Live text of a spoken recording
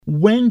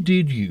When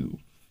did you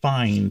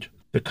find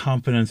the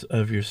confidence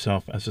of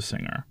yourself as a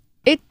singer?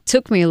 It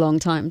took me a long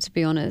time, to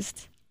be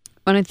honest.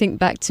 When I think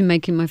back to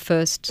making my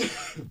first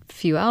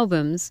few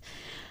albums,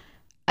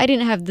 I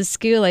didn't have the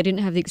skill, I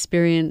didn't have the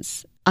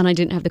experience, and I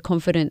didn't have the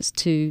confidence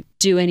to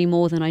do any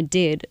more than I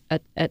did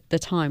at the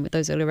time with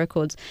those early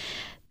records.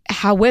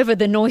 However,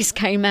 the noise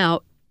came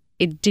out,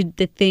 it did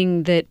the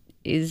thing that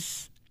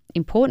is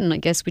important, I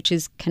guess, which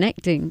is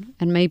connecting.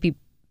 And maybe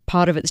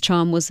part of its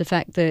charm was the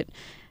fact that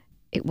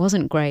it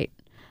wasn't great.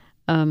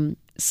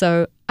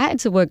 So I had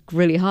to work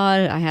really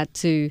hard. I had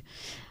to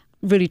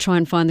really try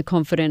and find the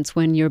confidence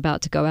when you're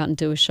about to go out and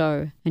do a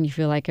show and you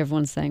feel like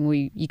everyone's saying, well,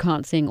 you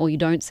can't sing or you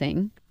don't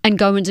sing, and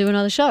go and do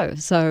another show.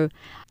 So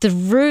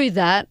through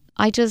that,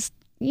 I just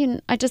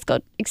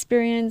got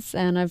experience,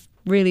 and I've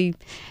really,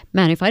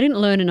 man, if I didn't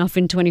learn enough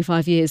in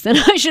 25 years, then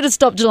I should have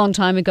stopped a long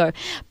time ago.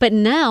 But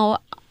now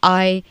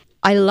I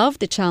love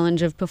the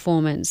challenge of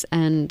performance,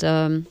 and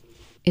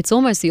it's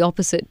almost the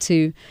opposite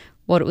to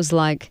what it was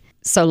like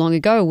so long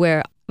ago,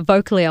 where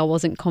vocally I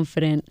wasn't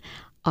confident.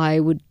 I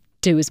would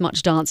do as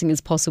much dancing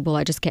as possible.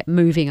 I just kept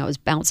moving. I was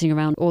bouncing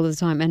around all the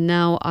time. And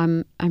now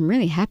I'm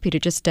really happy to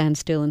just stand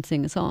still and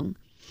sing a song.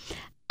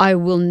 I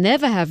will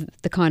never have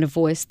the kind of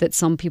voice that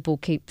some people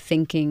keep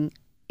thinking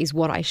is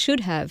what I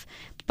should have,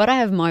 but I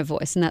have my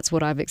voice, and that's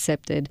what I've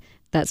accepted.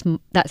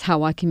 That's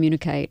how I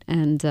communicate,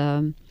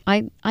 and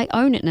I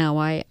own it now.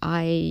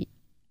 I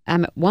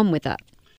am at one with that.